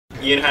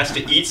Ian has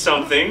to eat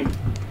something.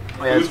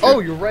 Oh,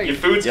 you're right. Your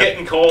food's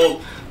getting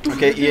cold.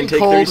 Okay, Ian, take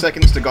 30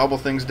 seconds to gobble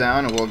things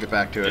down, and we'll get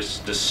back to it.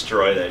 Just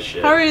destroy that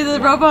shit. Hurry, the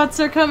robots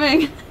are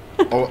coming.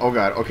 Oh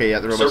god, okay, yeah,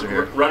 the robots are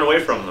here. Run away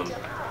from them.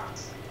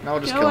 No,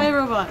 just Go kill away, them.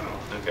 robot.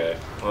 Okay,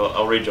 well,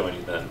 I'll rejoin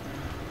you then.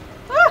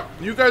 Ah!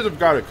 You guys have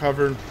got it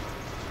covered.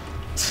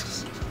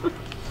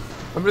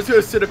 I'm just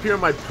gonna sit up here on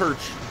my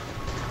perch.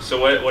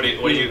 So what do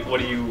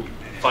you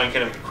find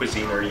kind of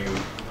cuisine are you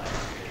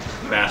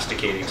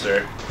masticating,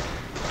 sir?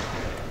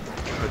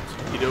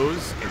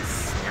 Potatoes and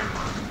salmon.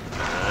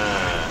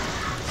 Ah,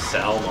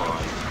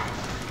 salmon.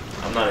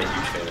 I'm not a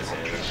huge fan of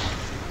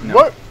salmon. No.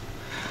 What?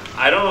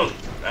 I don't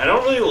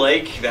really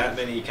like that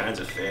many kinds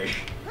of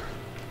fish.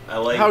 I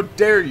like. How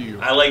dare you?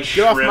 I like Get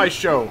shrimp. off my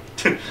show.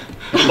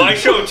 My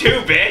show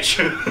too, bitch.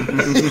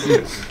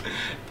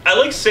 I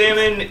like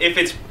salmon if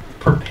it's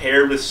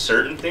prepared with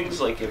certain things,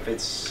 like if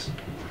it's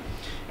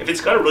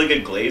got a really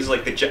good glaze,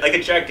 like a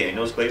Jack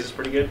Daniel's glaze is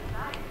pretty good.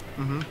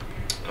 Mm-hmm.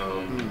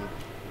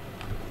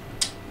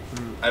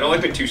 I don't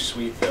like it too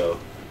sweet though.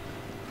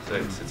 So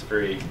it's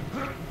very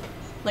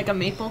Like a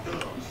maple?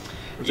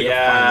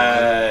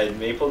 yeah.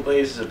 Maple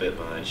glaze is a bit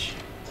much.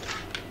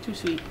 Too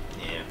sweet.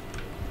 Yeah.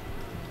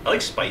 I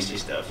like spicy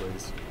stuff.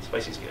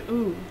 Spicy's good.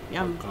 Ooh,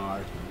 yum.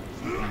 God.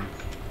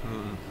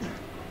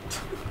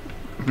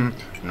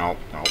 No.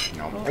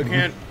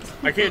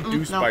 I can't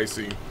do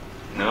spicy.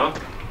 No.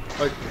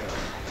 Like,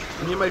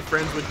 me and my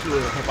friends went to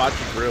a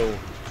hibachi grill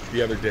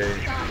the other day.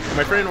 And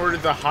my friend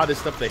ordered the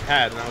hottest stuff they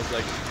had, and I was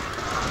like,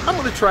 I'm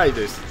gonna try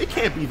this. It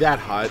can't be that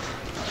hot.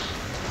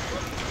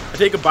 I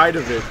take a bite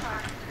of it.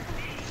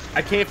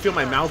 I can't feel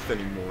my mouth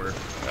anymore.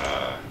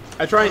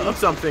 I try and eat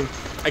something.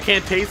 I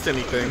can't taste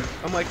anything.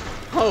 I'm like,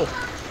 oh.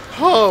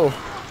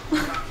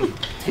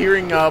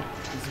 Tearing up.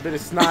 It's a bit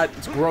of snot.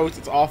 It's gross.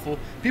 It's awful.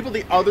 People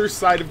the other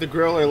side of the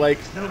grill are like,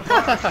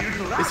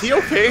 is he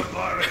okay?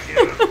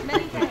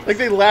 Like,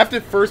 they laughed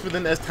at first, but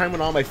then as time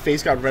went on, my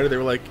face got redder. They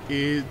were like,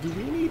 do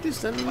we need to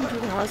send him to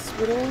the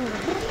hospital?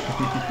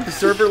 The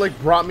server, like,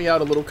 brought me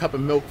out a little cup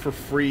of milk for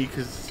free,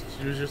 because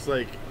she was just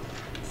like,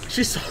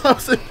 she saw I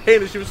was in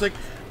pain, and she was like,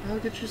 I'll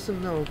get you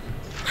some milk.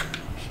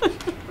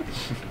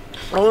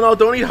 Oh no,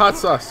 don't eat hot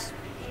sauce.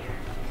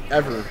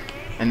 Ever.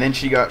 And then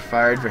she got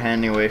fired for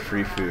handing away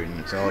free food, and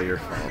it's all your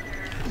fault.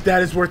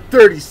 That is worth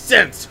 30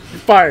 cents. You're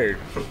fired.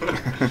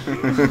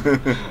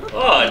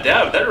 Oh,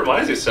 damn, that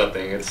reminds me of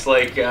something. It's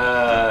like,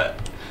 Well,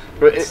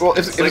 if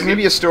it's gonna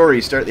be a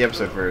story, start the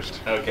episode first.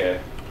 Okay.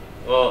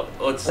 Well,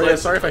 let's... Oh yeah,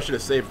 sorry if I should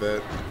have saved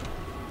that.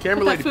 Camera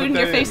Put lady, that food in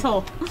your face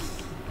hole.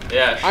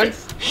 Yeah,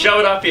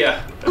 shove it up,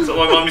 yeah. That's what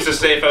my mom used to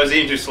say if I was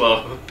eating too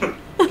slow.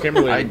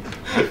 Camera lady,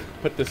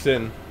 put this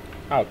in.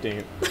 Oh, dang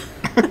it.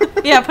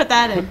 Yeah, put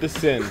that in. Put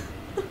this in.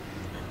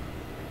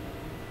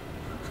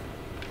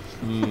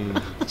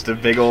 Just a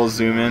big old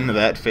zoom in to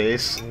that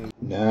face.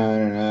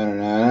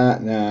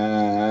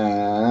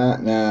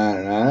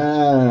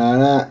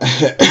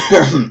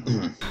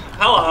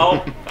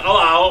 Hello,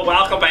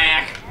 welcome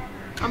back.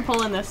 I'm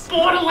pulling this.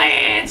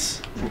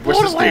 Borderlands!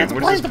 What's this do?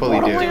 What does this pulley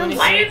do?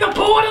 Playing the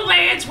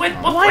Borderlands with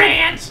my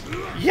friends.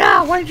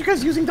 Yeah, why aren't you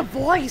guys using the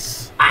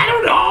voice? I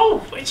don't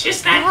know. It's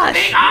just that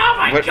thing. Oh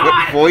my god.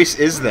 What voice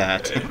is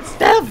that?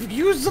 Dev,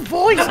 use the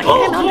voice. The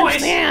bull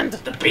voice.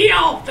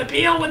 The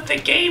BL with the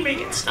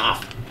gaming and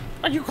stuff.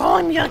 Are you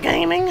calling me a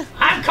gaming?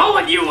 I'm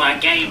calling you a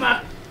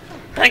gamer.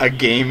 A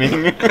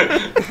gaming?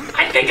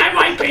 I think I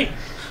might be.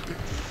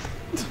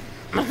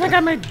 I think I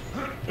made.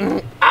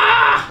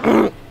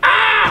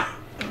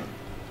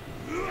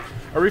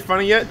 Are we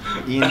funny yet?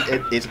 Ian,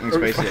 it's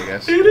something spicy, I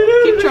guess.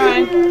 Keep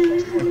trying.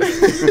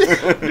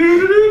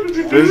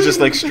 This is just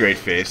like straight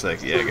face,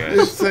 like, yeah, guys.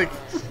 It's like,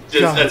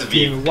 That's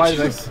damn, why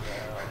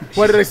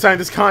did I sign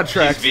this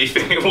contract?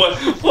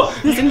 What?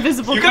 This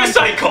invisible. You guys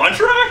sign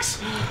contracts?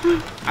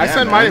 I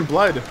signed mine in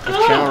blood.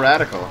 It's Channel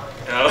Radical.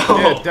 Oh.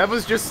 Yeah, Dev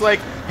was just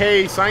like,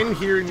 hey, sign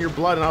here in your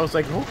blood, and I was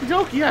like, okie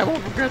dokie, I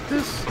won't regret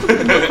this.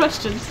 No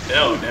questions.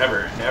 No,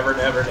 never.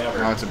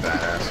 Oh, it's a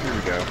badass. Here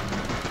we go.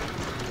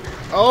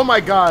 Oh my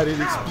god, it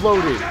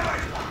exploded.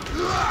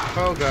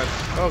 Oh god,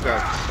 oh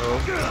god,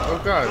 oh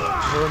god,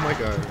 oh my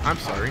god, I'm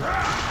sorry. I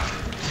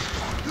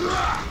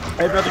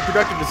have nothing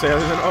productive to say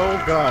other than,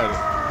 oh god.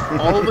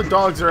 All the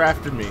dogs are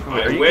after me.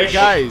 I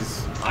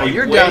Guys. Oh,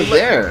 you're down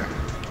there.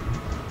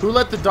 Who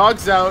let the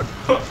dogs out?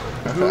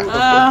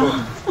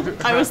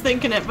 I was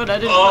thinking it, but I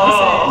didn't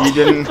want to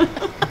say it.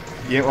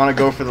 You didn't want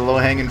to go for the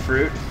low-hanging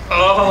fruit?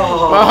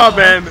 Oh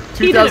man,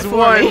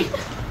 2001.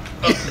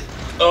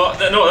 No,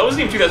 that wasn't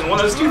even 2001.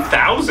 That was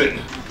 2000.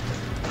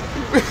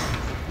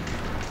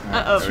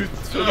 Uh-oh.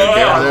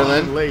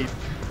 Late.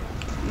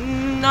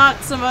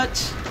 Not so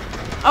much.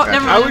 Oh,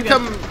 never mind.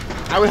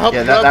 I would help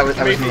you that out, was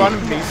but you made me. fun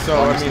of me, so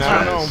I mean,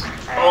 I don't know.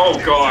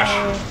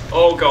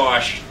 Oh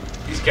gosh.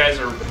 These guys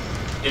are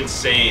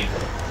insane.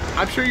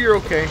 I'm sure you're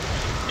okay.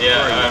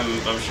 Yeah,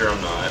 I'm sure I'm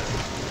not.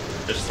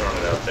 Just throwing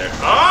it out there.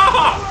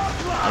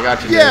 Ah! I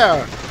got you.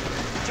 Yeah.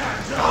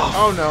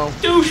 Oh no.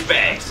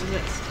 Douchebags.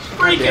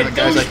 Freaking damn it,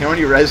 guys! I can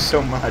only res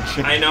so much.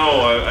 I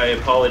know. I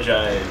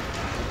apologize.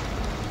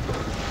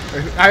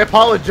 I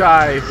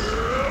apologize.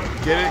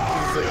 Get it?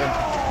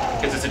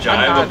 Because it's a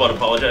jive about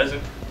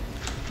apologizing?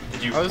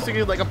 Did you... I was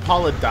thinking like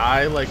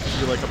apologize, like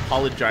you're like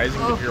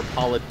apologizing if you're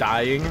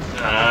apologizing.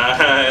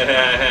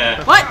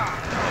 What?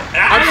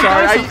 I'm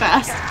sorry. So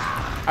fast.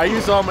 I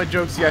used all my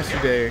jokes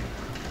yesterday.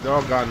 They're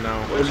all gone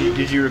now.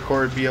 Did you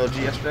record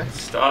BLG yesterday?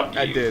 Stop.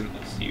 I did.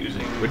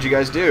 Using. What'd you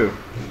guys do?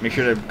 Make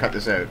sure to cut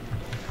this out.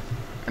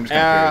 I'm just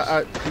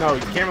kind of no,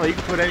 you can't really. You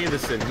can put any of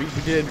this in. We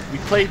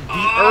played The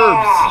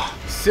Herbs,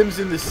 Sims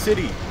in the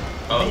City,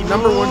 the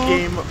 #1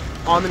 game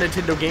on the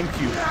Nintendo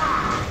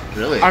GameCube.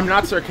 Really? I'm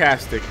not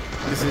sarcastic.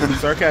 This isn't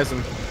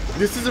sarcasm.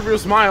 This is a real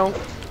smile.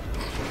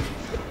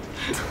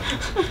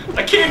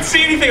 I can't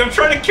see anything. I'm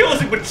trying to kill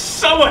this with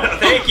someone.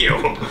 Thank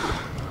you.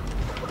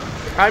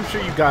 I'm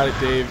sure you got it,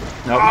 Dave.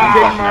 Nope, We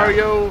did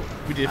Mario.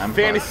 We did I'm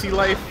Fantasy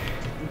Life.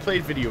 We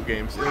played video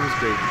games. It was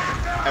great.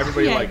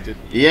 Everybody liked it.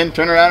 Ian,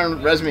 turn around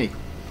and res me.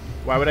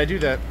 Why would I do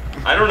that?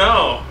 I don't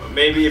know.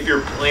 Maybe if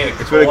you're playing a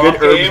That's what a co-op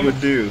good herbs game,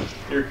 would do.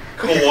 you're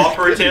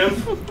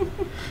cooperative.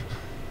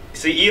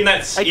 See, eating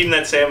that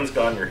salmon's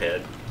gone in your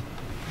head.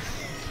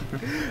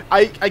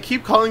 I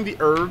keep calling the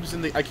herbs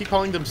and I keep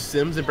calling them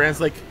Sims, and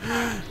Brand's like,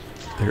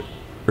 they're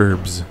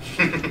herbs.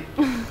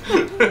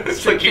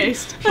 It's like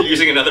you're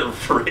using another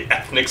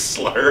ethnic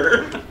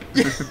slur.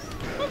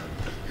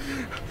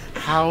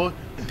 How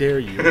dare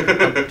you?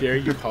 How dare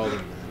you call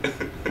them that?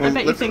 I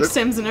bet you think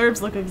Sims and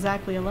herbs look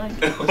exactly alike.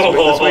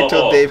 Let's wait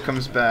till Dave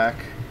comes back.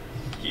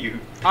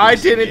 I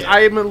didn't.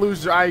 I am a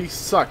loser. I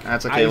suck.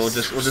 That's okay. We'll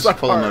just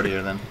pull him out of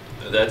here then.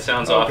 That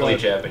sounds awfully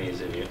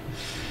Japanese of you.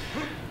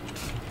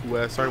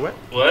 Sorry, what?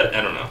 What?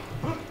 I don't know.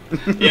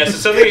 Yeah,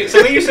 so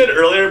something you said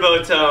earlier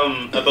about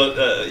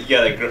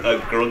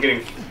a girl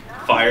getting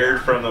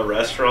fired from a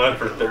restaurant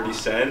for 30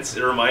 cents.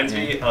 It reminds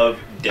me of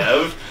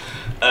Dev.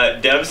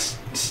 Dev's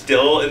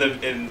still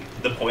in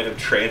the point of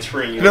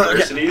transferring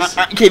universities.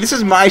 No, okay, this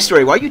is my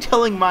story. Why are you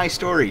telling my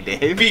story,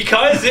 Dave?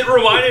 Because it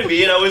reminded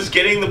me, and I was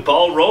getting the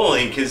ball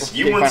rolling. Because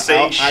you weren't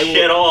saying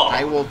shit all.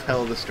 I will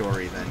tell the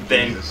story then.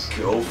 Then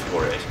go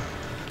for it.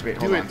 Wait,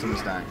 hold on.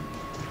 Someone's dying.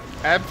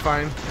 I'm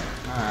fine.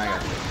 I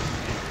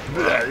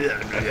got you.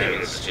 I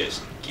think it's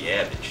just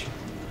garbage.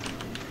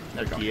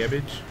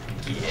 Garbage?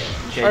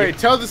 Yeah. Okay, Alright,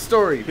 tell the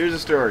story. Here's the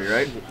story,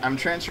 right? I'm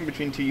transferring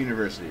between 2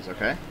 universities,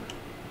 okay?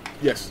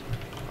 Yes.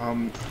 I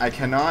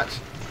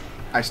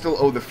still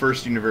owe the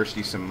first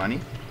university some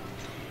money.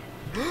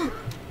 And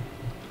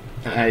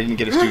I didn't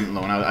get a student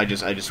loan. I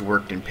just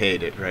worked and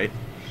paid it, right?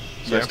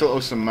 So I still owe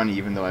some money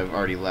even though I've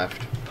already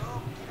left.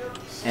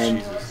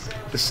 And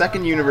the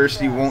second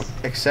university won't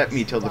accept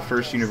me till the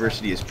first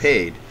university is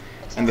paid.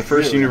 And the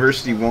first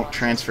university won't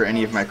transfer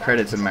any of my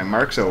credits and my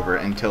marks over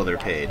until they're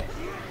paid.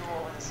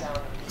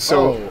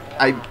 So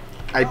I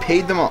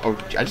paid them off. Oh,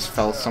 I just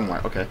fell somewhere.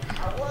 Okay.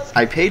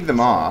 I paid them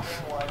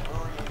off.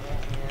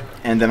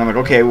 And then I'm like,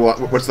 okay, well,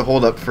 what's the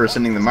holdup for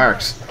sending the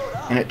marks?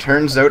 And it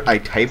turns out I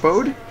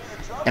typoed,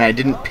 and I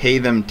didn't pay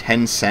them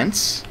 10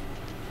 cents.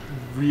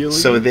 Really?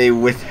 So they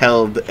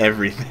withheld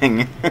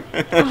everything.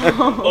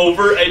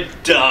 Over a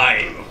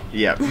dime.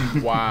 Yep.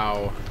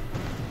 Wow.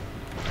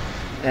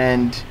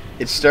 And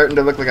it's starting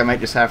to look like I might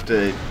just have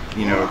to,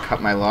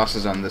 cut my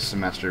losses on this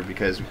semester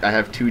because I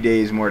have 2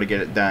 days more to get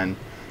it done,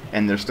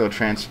 and they're still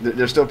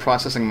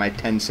processing my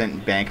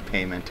 10-cent bank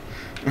payment.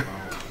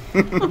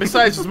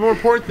 Besides, there's more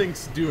important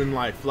things to do in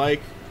life, like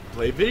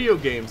play video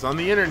games on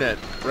the internet,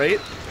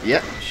 right?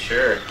 Yep.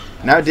 Sure.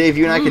 Now, Dave,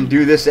 you and I can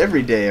do this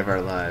every day of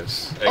our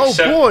lives.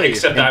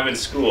 Except I'm in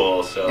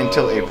school, so...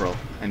 Until April,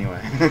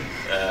 anyway.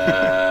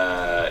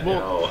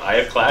 No, I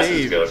have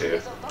classes to go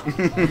to.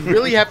 You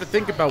really have to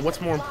think about what's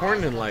more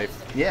important in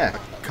life. Yeah.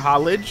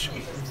 College,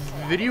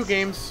 video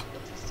games.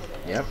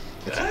 Yep.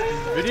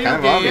 Video kind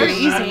of games. Very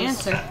easy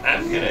answer.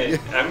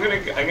 I'm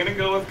gonna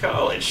go with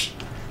college.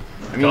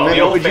 I mean, then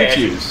what would you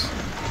choose?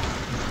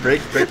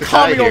 Break the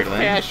Call tie me here, Lin.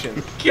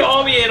 old-fashioned.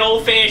 Call me an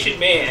old-fashioned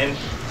man.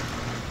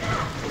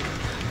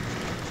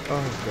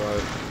 Oh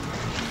god.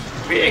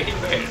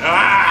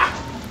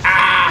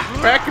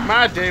 Back in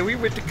my day, we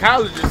went to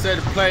college instead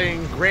of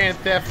playing Grand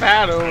Theft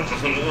Auto.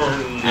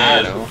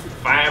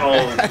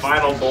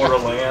 Final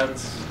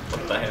Borderlands.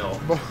 What the hell?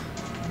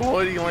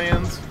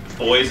 Borderlands.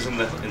 Boys in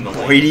the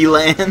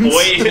Borderlands?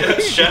 Boy,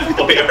 Chef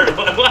Boyardee.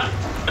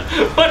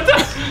 What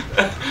the?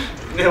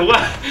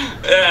 What?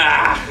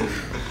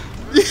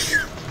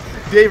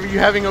 Dave, are you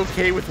having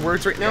okay with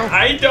words right now?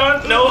 I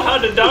don't know how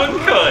to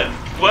dunk good.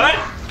 What?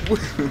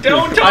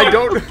 Don't talk. I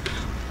don't.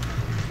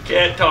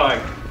 Can't talk.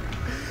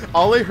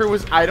 All I heard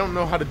was, I don't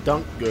know how to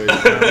dunk good. And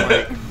I'm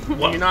like,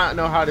 do you not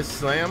know how to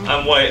slam?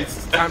 I'm white.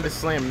 It's time to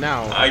slam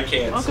now. I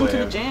can't Welcome slam.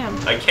 to the jam.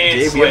 I can't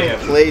Dave, you slam.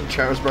 haven't played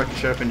Charles Barkley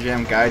Shut Up and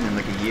Jam Gaiden in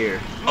like a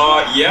year.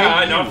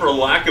 Yeah, not for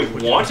lack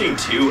of wanting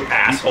to,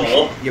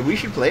 asshole. Yeah, we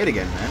should play it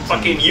again, man.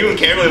 Fucking you and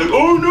Cameron are like,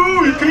 oh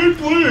no, you can't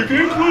play, I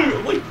can't play.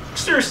 I'm like,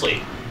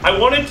 seriously, I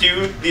want to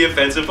do the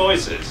offensive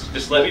voices.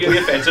 Just let me do the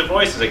offensive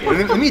voices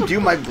again. Let me do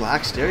my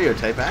black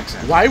stereotype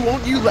accent. Why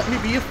won't you let me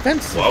be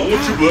offensive? Why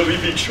won't you let me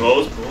be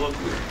Charles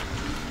Barkley?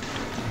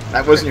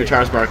 That wasn't your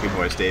Charles Barkley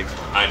voice, Dave.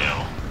 I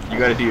know. You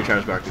gotta do your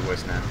Charles Barkley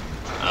voice now.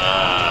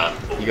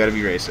 You gotta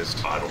be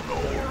racist. I don't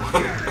know.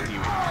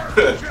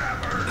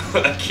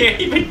 I can't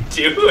even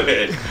do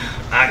it.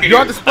 You're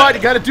on the spot.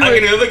 You gotta do I it.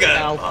 can do the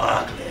guy.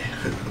 Ow.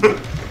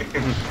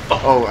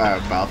 Oh,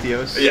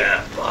 Balthios?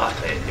 Yeah,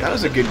 Barkley. That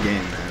was a good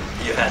game,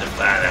 man. You had to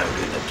find out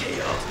in the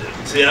chaos,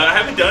 dude. See, I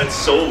haven't done it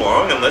so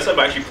long. Unless I'm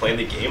actually playing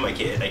the game, I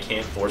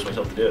can't force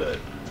myself to do it.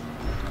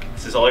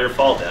 This is all your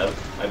fault,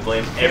 Dev. I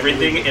blame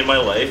everything in my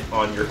life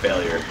on your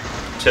failure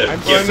to I'm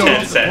give so 10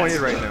 disappointed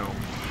cents. right now.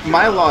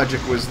 My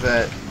logic was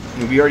that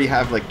we already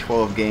have like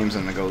 12 games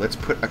on the go. Let's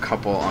put a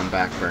couple on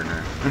back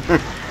burner.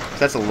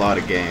 That's a lot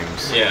of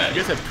games. Yeah. You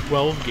guys have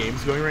 12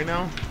 games going right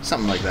now?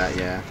 Something like that,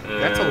 yeah.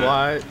 That's a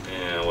lot.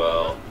 Yeah,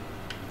 well,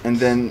 And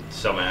then,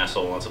 some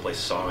asshole wants to play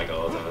Sonic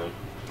all the time.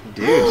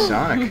 dude,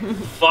 Sonic.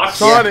 Fuck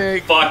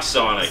Sonic. Fuck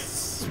Sonic.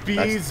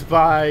 Speeds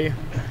by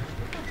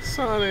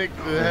Sonic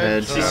the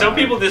Hedgehog. See, some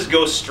people just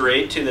go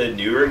straight to the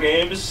newer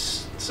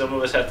games. Some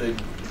of us have to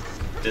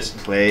just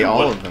Play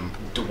all of them.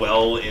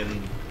 Dwell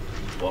in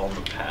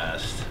the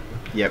past.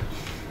 Yep.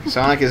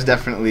 Sonic is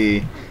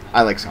definitely...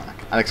 I like Sonic.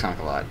 I like Sonic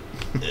a lot.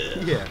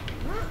 Yeah.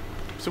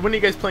 So when are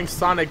you guys playing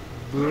Sonic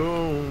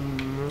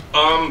Boom?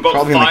 About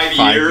Probably in like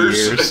 5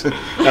 years.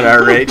 at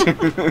our rate.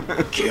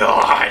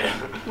 God.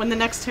 When the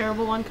next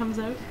terrible one comes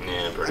out.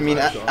 Yeah, I mean,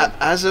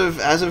 as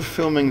of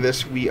filming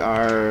this,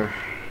 we're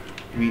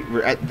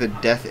at the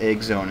Death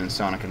Egg Zone in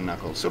Sonic and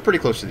Knuckles, so pretty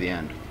close to the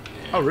end.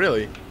 Oh,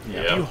 really?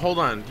 Yeah. You hold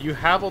on. Do you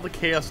have all the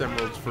Chaos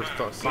Emeralds for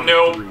Sonic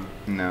Nope. 3?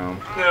 No.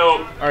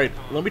 No. All right,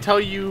 let me tell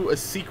you a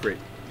secret.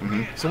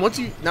 Mhm. So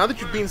now that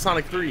you've beaten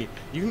Sonic 3,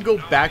 you can go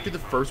back to the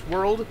first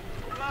world,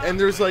 and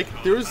there's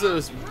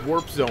this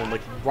warp zone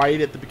like right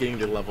at the beginning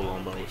of the level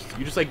almost.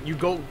 You just you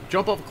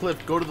jump off a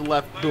cliff, go to the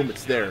left, boom,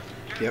 it's there.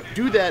 Yep.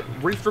 Do that,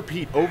 rinse,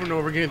 repeat over and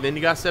over again, and then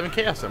you got 7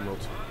 Chaos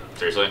Emeralds.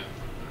 Seriously?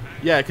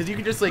 Yeah, because you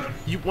can just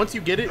once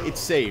you get it, it's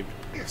saved.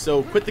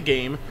 So quit the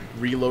game,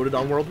 reload it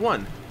on World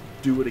 1.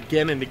 Do it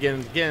again and again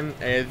and again,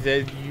 and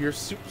then you're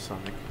Super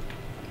Sonic.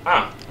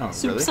 Ah. Oh,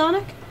 Super really?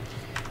 Sonic?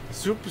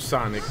 Super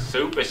Sonic.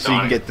 Super Sonic. So you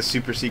can get the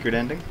super secret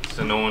ending?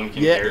 So no one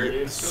can Yeah, hear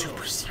it?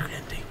 super secret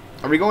ending.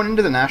 Are we going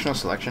into the National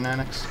Selection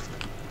Annex?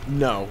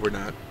 No, we're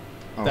not.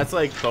 Oh. That's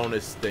like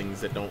bonus things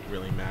that don't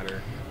really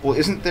matter. Well,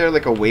 isn't there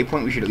like a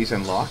waypoint we should at least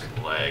unlock?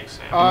 Legs.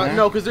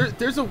 No, because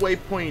there's a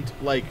waypoint,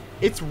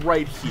 it's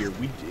right here.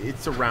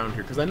 It's around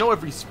here, because I know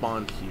I've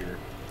respawned here.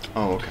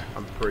 Oh, okay.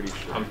 I'm pretty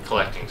sure. I'm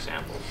collecting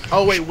samples.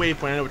 Oh, wait,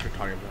 waypoint. I know what you're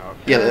talking about.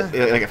 Yeah,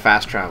 like a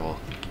fast travel.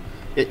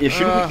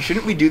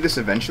 Shouldn't we do this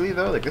eventually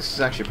though? Like this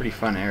is actually a pretty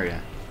fun area.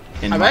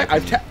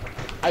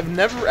 I've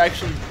never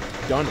actually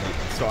done it,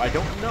 so I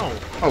don't know.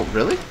 Oh,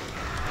 really?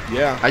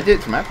 Yeah. I did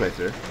it for my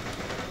playthrough.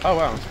 Oh,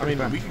 wow. I mean,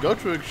 fun. we can go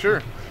to it,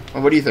 sure.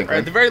 Well, what do you think? Or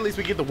at the very least,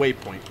 we get the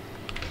waypoint.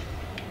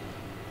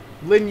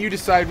 Lin, you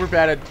decide. We're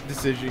bad at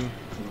decision.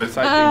 The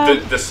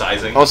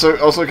sizing.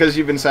 Also, because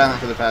you've been silent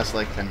for the past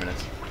like 10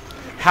 minutes.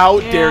 How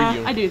Yeah, dare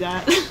you? I do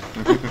that.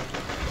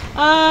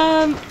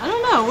 I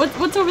don't know.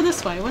 What's over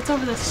this way? What's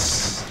over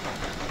this?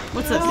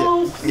 What's this?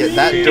 Yeah,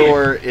 that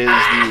door is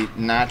the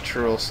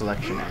Natural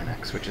Selection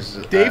Annex, which is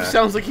Dave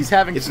sounds like he's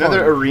having it's fun.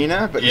 another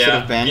arena, but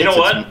instead of bandits, You know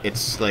what?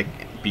 it's like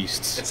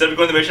beasts. Instead of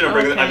going to the mission, I'm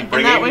bringing Okay, I'm and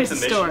bringing that the way's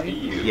mission the story. to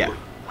you. Yeah.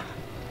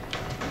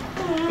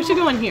 We should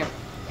go in here.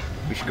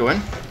 We should go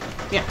in?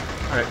 Yeah.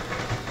 Alright.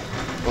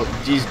 Well,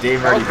 geez,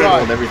 Dave already God.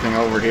 pulled everything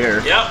over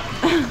here. Yep.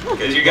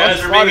 Because you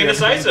guys are being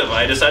indecisive.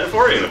 I decided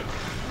for you.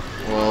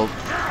 Well,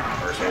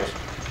 Assholes.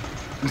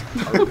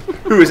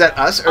 who is that,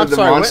 us or I'm the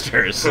sorry, what?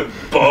 monsters?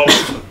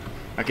 Both.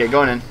 Okay,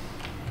 going in.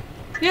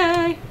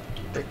 Yay!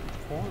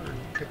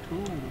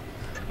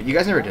 You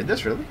guys never did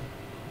this, really?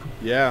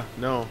 Yeah,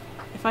 no.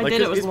 If I Like,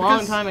 did, it was it's a long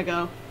because- time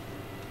ago.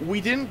 We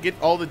didn't get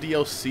all the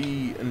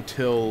DLC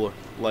until,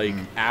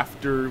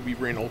 after we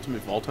ran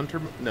Ultimate Vault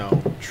Hunter...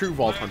 No, True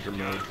Vault Hunter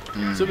mode.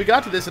 So we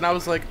got to this, and I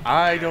was like,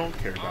 I don't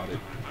care about it.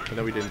 And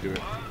then we didn't do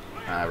it.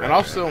 Right, And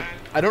also,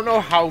 I don't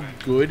know how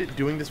good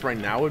doing this right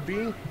now would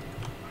be.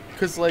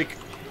 Because,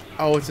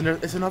 oh, it's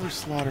another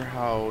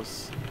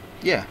slaughterhouse.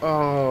 Yeah.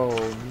 Oh,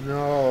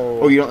 no.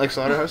 Oh, you don't like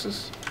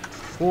slaughterhouses?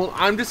 Well,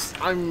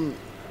 I'm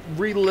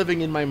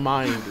reliving in my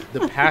mind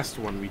the past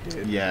one we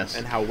did. Yes.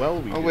 And how well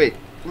we did. Oh, wait.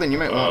 Lynn, you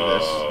might want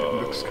this. It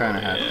looks kind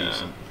of half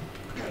decent.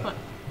 What?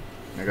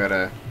 I got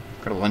a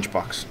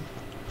lunchbox.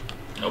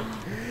 Nope.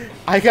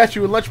 I got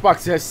you a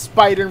lunchbox that has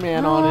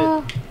Spider-Man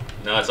on it.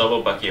 No, it's all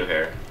about Bucky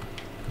O'Hare.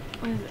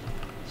 What is it?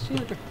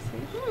 Shoot.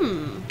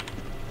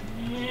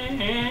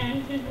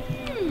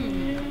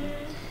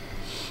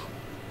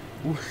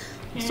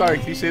 Sorry,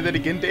 can you say that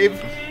again, Dave?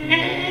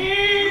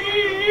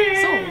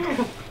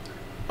 Sold.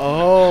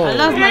 Oh. I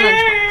love my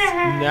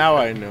lunchbox. Now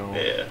I know.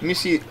 Yeah. Let me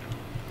see.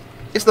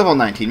 It's level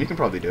 19. We can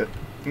probably do it.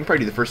 We can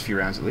probably do the first few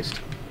rounds at least.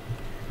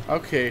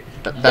 Okay.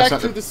 That's Back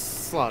not to the- the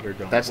slaughter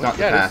dome. That's not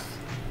the Yeah, path.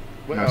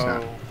 this- No, it's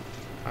not.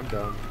 I'm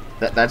done.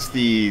 That's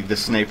the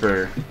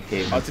sniper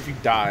cave. Oh, it's if you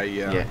die,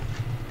 yeah. Yeah.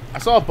 I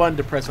saw a button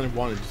to press and I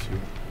wanted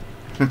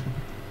to.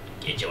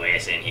 Get your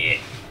ass in here.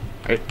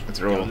 Alright,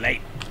 let's roll.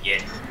 late. Yeah.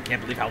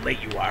 Can't believe how late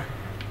you are.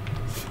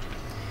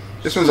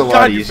 This one's a lot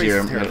God, your face easier,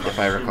 is terrible. if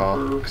I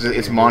recall, because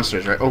it's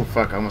monsters, right? Oh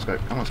fuck! I almost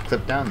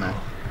clipped down there.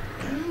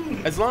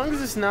 As long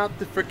as it's not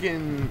the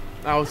freaking.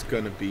 I was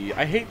gonna be.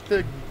 I hate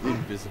the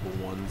invisible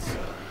ones.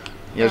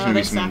 Yeah, there's gonna they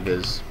be some suck.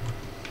 invis.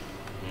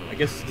 I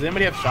guess. Does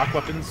anybody have shock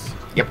weapons?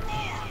 Yep.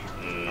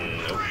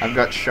 Nope. I've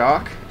got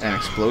shock and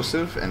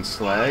explosive and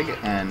slag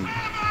and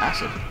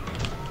acid.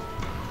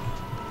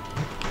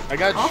 I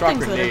got All shock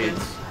things that are good.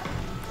 grenades.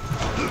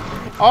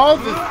 All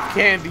the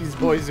candies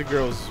boys and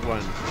girls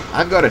want.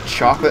 I've got a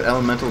chocolate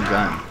elemental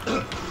gun.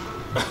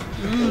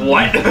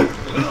 What?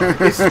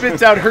 It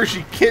spits out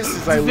Hershey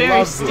Kisses. I Very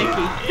love sticky.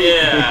 it.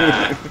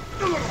 Yeah.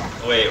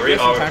 Wait, were you,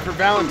 Just in time for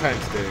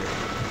Valentine's Day.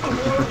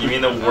 you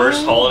mean the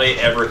worst holiday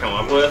ever come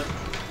up with?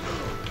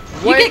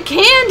 You get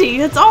candy.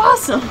 That's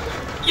awesome.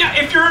 Yeah,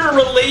 if you're in a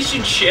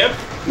relationship.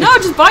 No,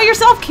 just buy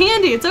yourself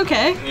candy. It's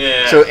okay.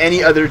 Yeah. So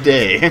any other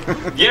day.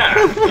 yeah,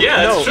 that's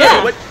No, true.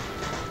 Yeah.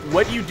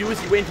 what you do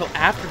is you wait until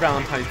after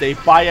Valentine's Day,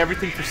 buy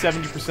everything for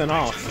 70%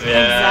 off.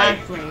 Yeah.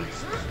 Exactly.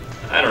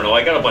 I don't know.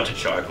 I got a bunch of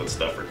chocolate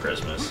stuff for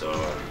Christmas, so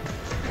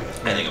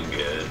I think I'm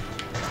good.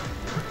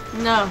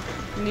 No,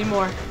 you need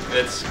more.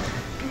 It's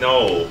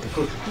no.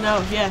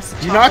 No, yes.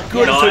 You're not chocolate,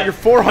 good yes. until you're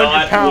 400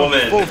 not pounds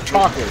woman. full of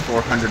chocolate.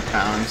 400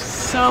 pounds.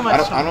 So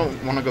much. I chocolate.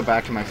 don't want to go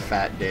back to my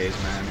fat days,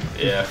 man.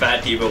 Yeah,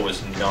 Fat Diva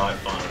was not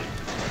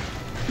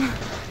fun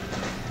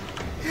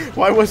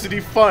Why wasn't he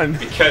fun?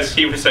 because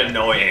he was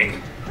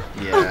annoying.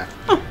 Yeah,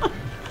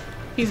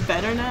 He's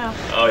better now.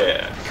 Oh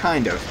yeah.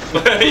 kind of.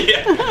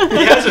 yeah,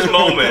 he has his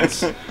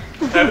moments.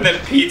 Having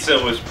that pizza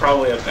was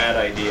probably a bad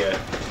idea.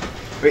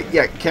 Wait,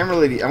 yeah, camera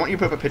lady, I want you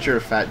to put up a picture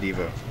of Fat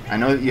Devo. I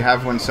know that you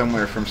have one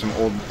somewhere from some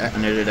old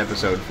unedited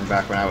episode from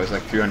back when I was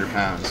like 300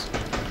 pounds.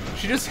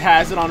 She just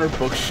has it on her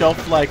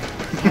bookshelf like,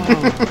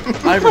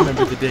 oh, I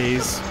remember the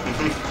days.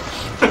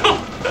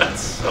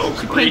 That's so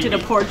She creepy. painted a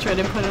portrait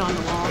and put it on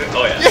the wall.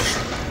 Oh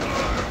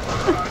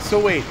yeah. So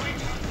wait,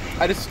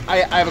 I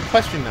have a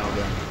question now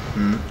then.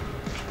 Hmm?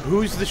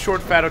 Who's the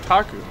short fat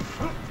otaku?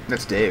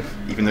 That's Dave,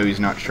 even though he's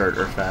not short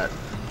or fat.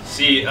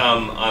 See,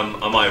 I'm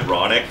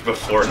ironic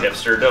before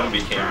hipsterdom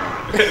became.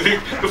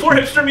 Before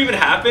hipsterdom even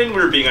happened,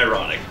 we were being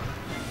ironic.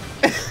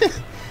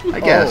 I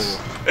guess.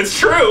 It's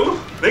true.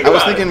 Think I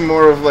was about thinking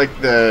more of like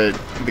the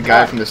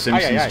guy from The Aye,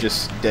 Simpsons aye, aye.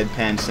 just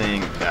deadpan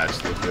saying, "That's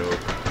the joke."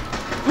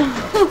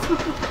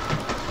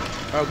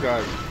 Oh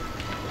god.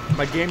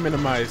 My game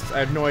minimized. I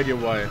have no idea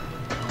why.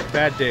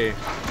 Bad day.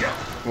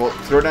 Well,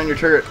 throw down your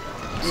turret,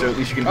 so at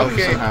least you can focus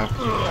Okay. somehow.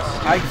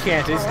 I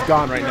can't. It's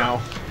gone right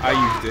now. I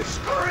used it.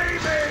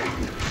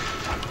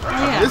 Oh,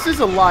 yeah. This is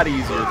a lot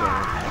easier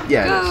though.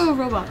 Yeah, it Go,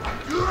 robot. is.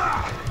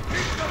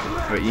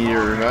 But you need to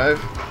revive?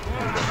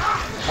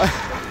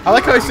 I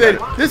like how I said,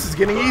 this is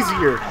getting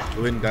easier.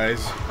 Lin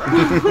dies.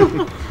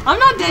 I'm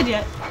not dead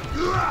yet.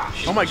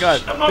 Oh my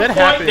god. I'm not That quite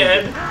happened.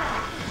 dead.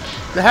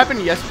 That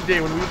happened yesterday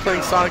when we were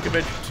playing Sonic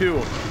Adventure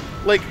 2.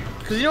 Like,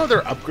 because you know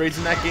there are upgrades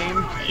in that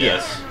game?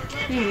 Yes.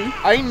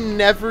 I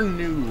never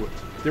knew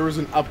there was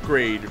an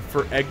upgrade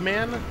for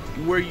Eggman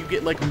where you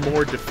get, like,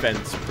 more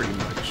defense, pretty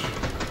much.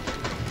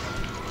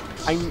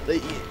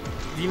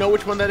 Do you know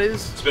which one that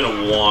is? It's been a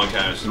long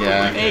time since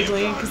Yeah. I played.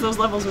 Vaguely, because those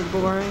levels were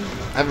boring.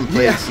 I haven't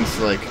played Yeah. it since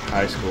like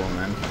high school,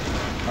 man.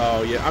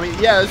 Oh, yeah. I mean,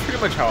 yeah, that's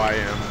pretty much how I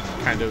am,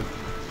 kind of.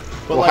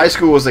 But Well, high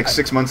school was like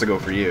 6 months ago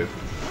for you.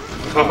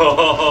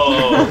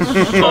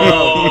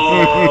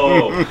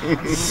 Oh,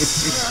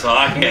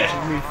 suck it.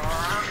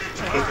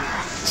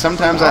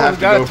 Sometimes Oh, I we have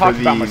to gotta go for talk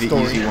about my the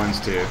story. easy ones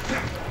too.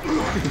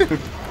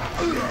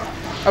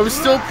 I was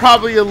still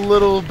probably a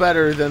little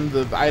better than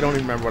the... I don't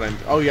even remember what I'm...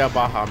 Oh, yeah,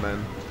 Baja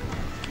Man.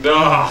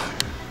 Ugh.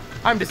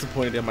 I'm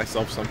disappointed in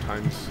myself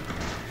sometimes.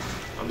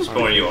 I'm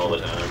disappointing you all the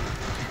time.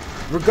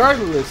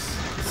 Regardless,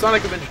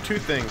 Sonic Adventure 2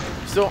 thing.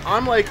 So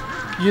I'm like,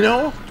 you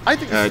know, I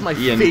think this is my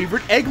Ian.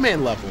 favorite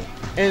Eggman level.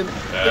 And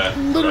like,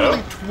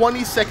 literally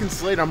 20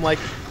 seconds later, I'm like,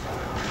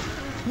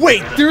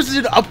 wait, there's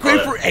an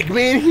upgrade for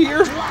Eggman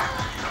here?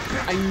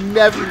 I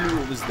never knew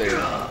it was there.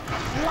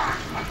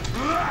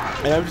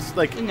 And I was just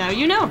like, And now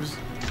you know.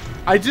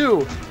 I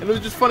do. And it was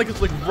just funny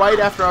because like right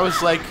after I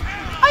was like,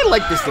 I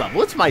like this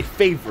level. It's my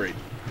favorite.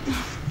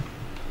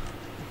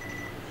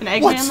 An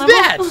Eggman What's level?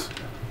 that?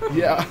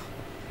 Yeah.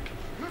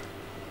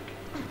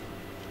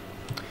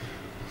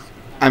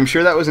 I'm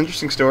sure that was an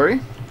interesting story,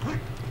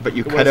 but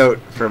you It cut was. out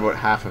for about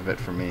half of it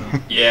for me.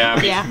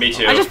 Yeah, Yeah. me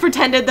too. I just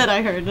pretended that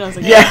I heard, and I was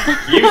like, Yeah.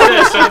 You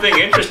said something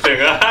interesting.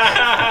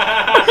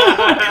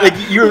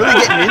 Like you were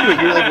really getting into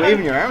it. You were like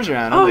waving your arms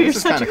around. I'm Oh, like, you're this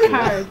is such a kinda cool.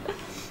 card.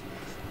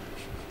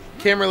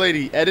 Camera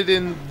lady, edit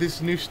in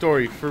this new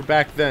story for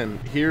back then.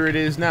 Here it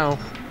is now.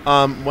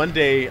 One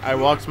day I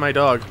walked my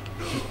dog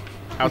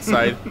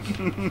outside. I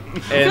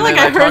feel like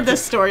I heard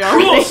this story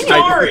Cool already.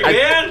 story, I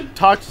man.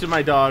 talked to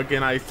my dog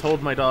and I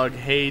told my dog,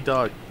 "Hey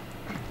dog,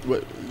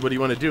 what do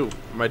you want to do?"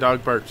 My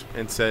dog barked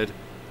and said,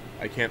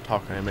 "I can't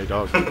talk. I am a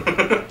dog." What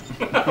the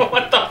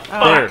fuck?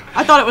 There.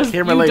 I thought it was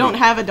Camera you lady. don't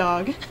have a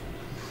dog.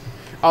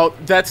 Oh,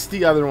 that's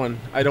the other one.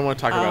 I don't want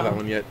to talk about Oh. that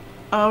one yet.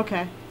 Oh,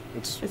 okay.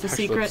 It's a actually,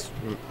 secret?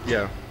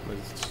 yeah,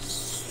 it's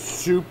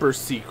super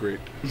secret.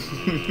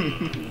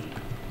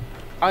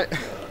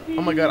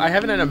 Oh my god, I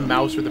haven't had a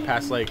mouse for the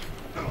past like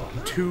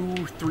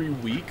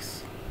 2-3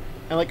 weeks,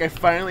 and like I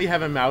finally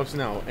have a mouse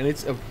now, and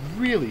it's a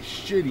really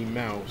shitty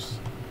mouse.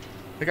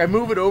 Like I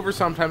move it over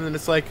sometimes, and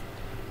it's like,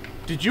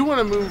 did you want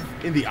to move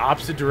in the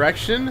opposite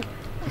direction?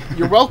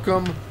 You're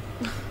welcome.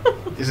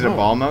 Is it a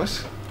ball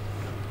mouse?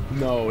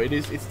 No,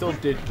 it's still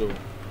digital,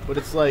 but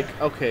it's like,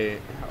 okay,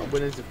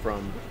 when is it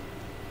from?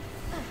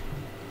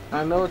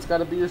 I know it's got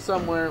to be here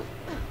somewhere.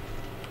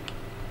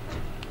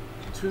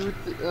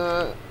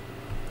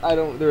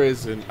 There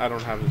isn't. I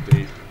don't have the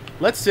date.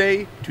 Let's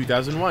say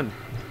 2001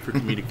 for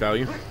comedic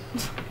value.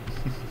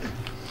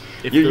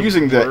 You're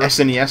using the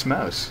SNES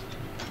mouse.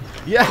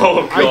 Yeah.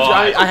 Oh,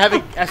 God. I have a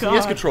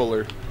SNES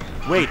controller.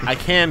 Wait, I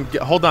can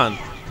get. Hold on.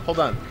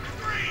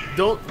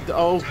 Don't.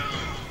 Oh.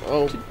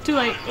 Too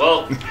late.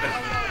 Well,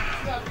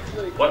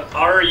 what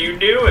are you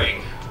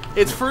doing?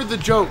 It's for the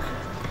joke.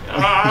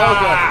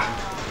 Ah!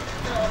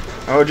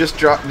 Oh, just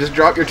drop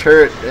your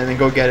turret and then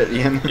go get it,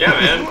 Ian. Yeah,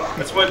 man.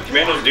 That's what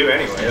commandos do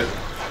anyway.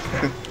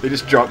 They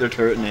just drop their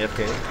turret in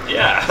AFK.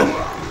 Yeah.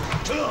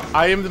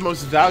 I am the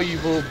most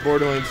valuable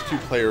Borderlands 2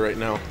 player right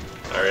now.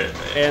 Alright.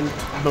 And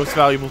most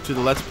valuable to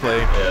the Let's Play.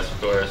 Yes,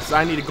 of course. So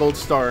I need a gold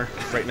star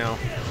right now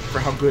for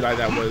how good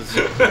that was.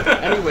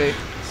 Anyway,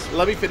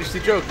 let me finish the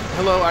joke.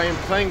 Hello, I am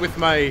playing with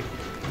my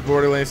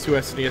Borderlands 2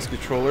 SNES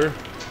controller.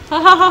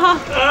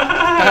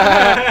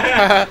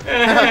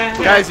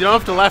 Guys, you don't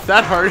have to laugh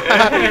that hard.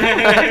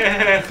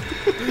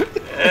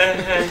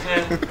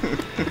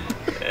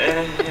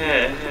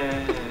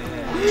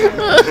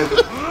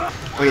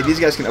 Okay, these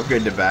guys can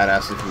upgrade to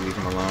badass if we leave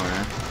them alone,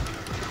 eh?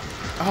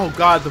 Oh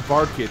god, the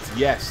VAR kits.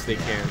 Yes, they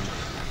can.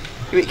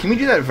 Wait, can we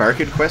do that VAR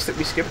kit quest that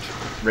we skipped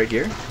right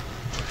here?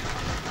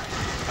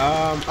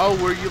 Oh,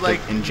 where you like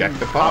inject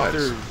the pop pods.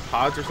 their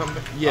pods or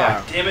something?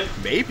 Yeah. Damn it.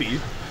 Maybe.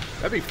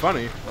 That'd be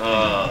funny.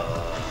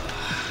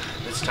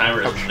 This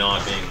timer is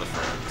not being the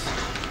friends.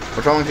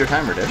 What's wrong with your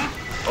timer, dude?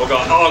 Oh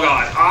god, oh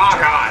god, oh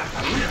god!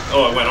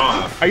 Oh, it went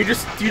off. Do you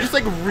just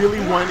like really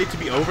want it to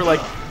be over?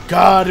 Like,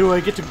 God, do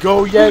I get to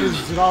go yet?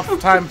 Is it off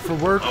time for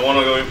work? I want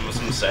to go eat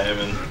some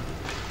salmon.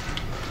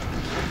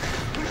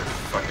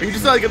 Are you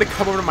just like gonna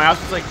come over to my house?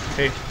 It's like,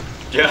 hey,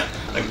 Yeah.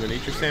 I'm gonna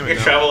eat your salmon. You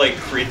can travel like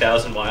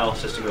 3,000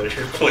 miles just to go to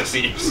your place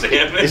and eat your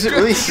salmon. Is it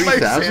really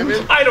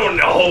 3,000? I don't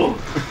know.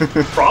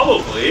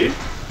 Probably.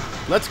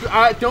 Let's go.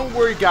 Don't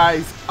worry,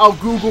 guys. I'll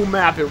Google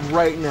Map it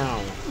right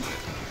now.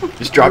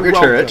 Just drop your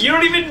turret. You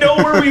don't even know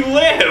where we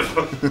live.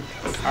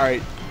 All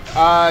right.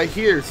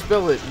 Here,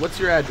 spill it. What's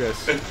your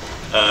address?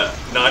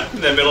 Not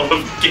in the middle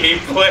of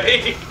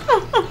gameplay.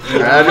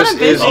 Your address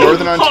is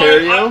Northern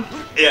Ontario.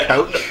 Yeah.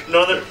 Couch.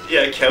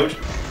 Couch.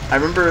 I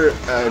remember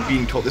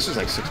being told, this was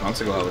like 6 months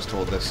ago I was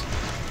told this.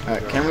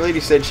 Camera Lady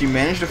said she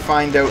managed to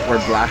find out where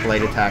Black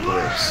Light Attack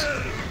lives.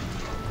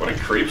 What a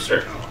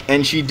creepster.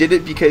 And she did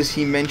it because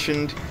he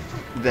mentioned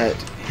that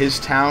his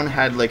town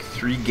had like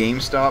 3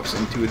 GameStops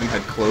and 2 of them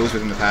had closed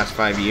within the past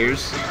 5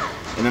 years.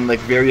 And then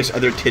like various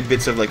other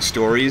tidbits of like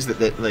stories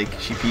that like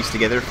she pieced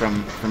together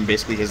from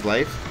basically his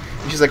life.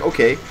 And she's like,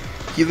 okay,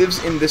 he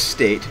lives in this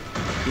state.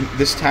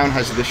 This town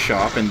has this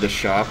shop and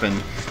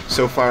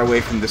so far away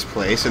from this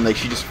place, and like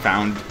she just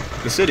found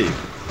the city.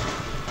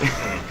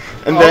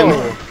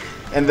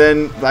 and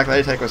then Black Light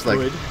Attack was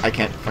like, I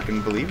can't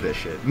fucking believe this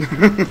shit.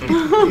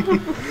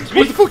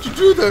 What the fuck did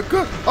you do that?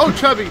 God. Oh,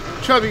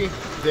 Chubby.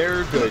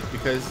 They're good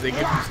because they give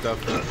you stuff.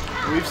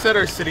 We've said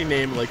our city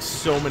name like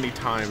so many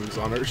times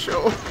on our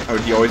show. Oh,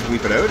 do you always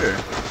bleep it out, or?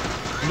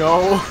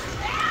 No.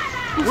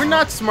 We're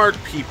not smart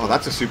people. Oh,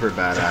 that's a super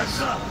badass.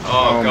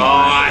 Oh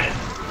God.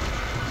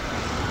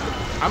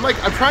 I'm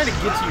trying to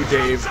get to you,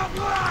 Dave.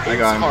 I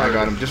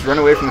got him. Just run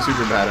away from the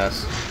super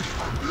badass.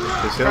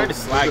 Try to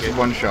slag just it.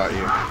 one-shot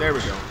you. There we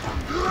go.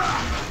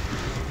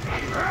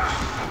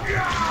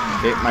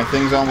 Okay, my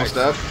thing's almost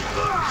up.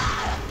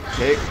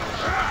 Okay.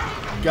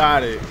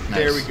 Got it. Nice.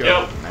 There we go.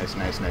 Yep. Nice.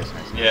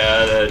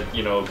 Yeah, that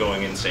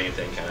going insane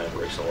thing kind of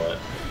works a lot.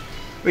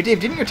 Wait, Dave,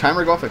 didn't your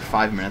timer go off like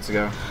 5 minutes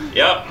ago?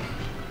 Yep.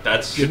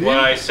 That's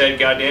why I said,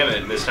 God damn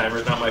it, this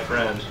timer's not my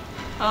friend.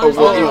 I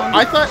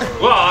thought.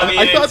 Well, I mean,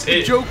 I thought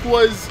the joke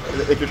was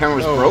like your timer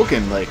was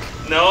broken. Like.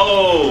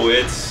 No,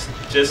 it's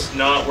just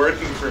not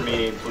working for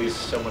me. Please,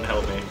 someone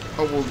help me.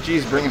 Oh well,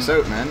 geez, bring us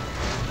out, man.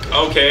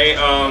 Okay.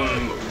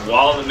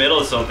 While in the middle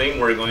of something,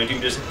 we're going to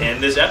just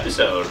end this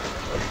episode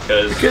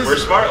because we're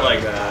smart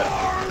like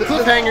that. The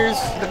cliffhangers.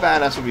 The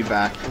badass will be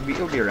back.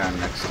 He'll be around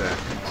next time.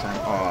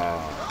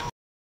 Aww.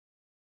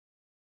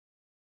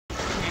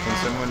 Can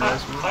someone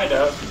ask me? I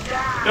know.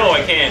 No,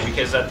 I can't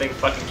because that thing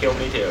fucking killed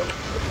me too.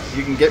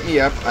 You can get me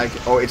up.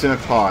 Oh, it's in a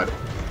pod.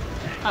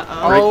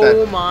 Uh-oh.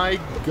 Oh my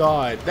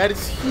God, that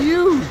is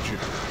huge.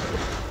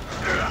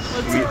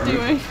 What's it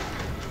doing?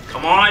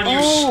 Come on,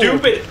 you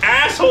stupid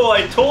asshole!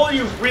 I told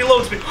you,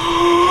 reload speed.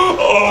 Oh,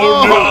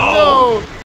 Oh no! no!